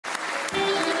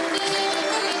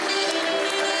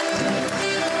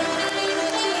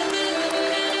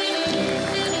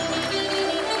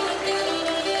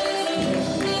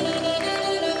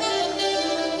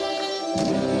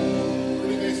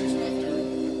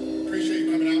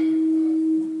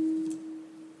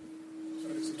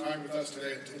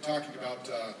talking about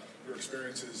your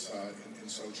experiences in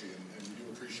Sochi, and we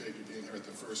do appreciate you being here at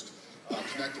the first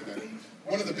Connect event. And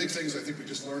one of the big things I think we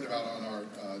just learned about on our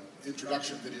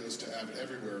introduction videos to Avid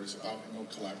Everywhere is about remote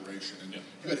collaboration. And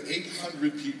you had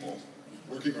 800 people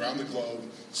working around the globe,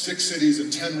 6 cities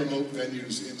and 10 remote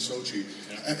venues in Sochi.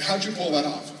 And how'd you pull that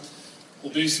off?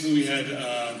 Well, basically we had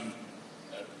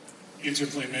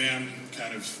Interplay Man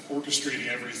kind of orchestrating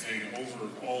everything over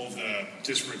all of the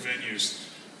disparate venues,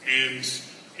 and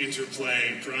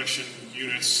Interplay production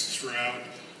units throughout,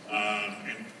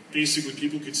 and basically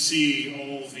people could see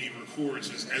all the records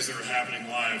as they were happening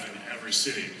live in every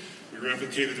city. We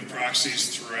replicated the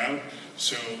proxies throughout,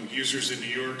 so users in New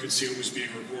York could see what was being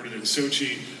recorded in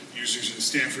Sochi, users in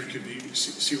Stanford could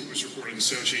see what was recorded in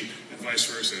Sochi, and vice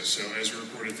versa. So as we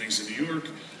recorded things in New York,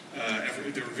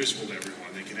 they were visible to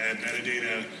everyone. They could add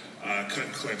metadata,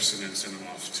 cut clips, and then send them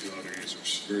off to other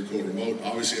users. Very cool. Remote,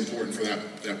 obviously important for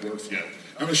that workflow. Yeah.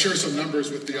 I'm going to share some numbers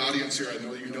with the audience here. I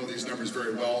know you know these numbers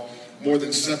very well. More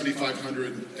than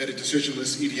 7,500 edit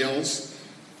decision-less EDLs,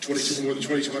 more than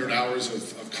 2,200 hours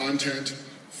of content,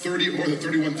 more than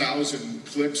 31,000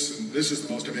 clips, and this is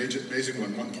the most amazing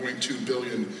one, 1.2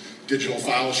 billion digital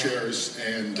file shares,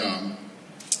 and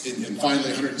finally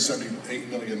 178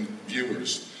 million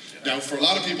viewers. Now, for a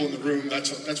lot of people in the room,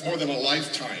 that's more than a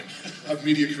lifetime of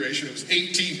media creation. It was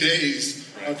 18 days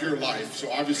of your life.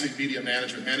 So obviously media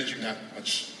management, managing that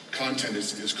much content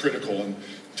is critical. And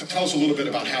tell us a little bit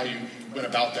about how you went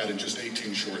about that in just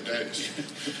 18 short days.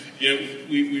 Yeah,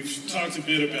 we've talked a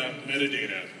bit about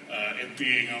metadata, it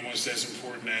being almost as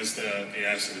important as the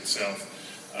asset itself.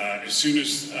 As soon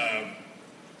as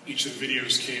each of the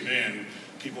videos came in,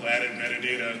 people added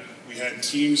metadata. We had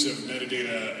teams of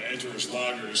metadata editors,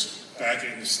 loggers back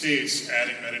in the States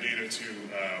adding metadata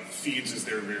to feeds as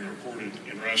they were being recorded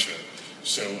in Russia.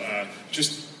 So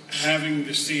just having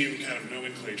the same kind of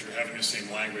nomenclature, having the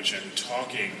same language, and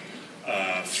talking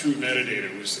through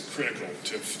metadata was critical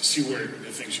to see where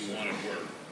the things you wanted were.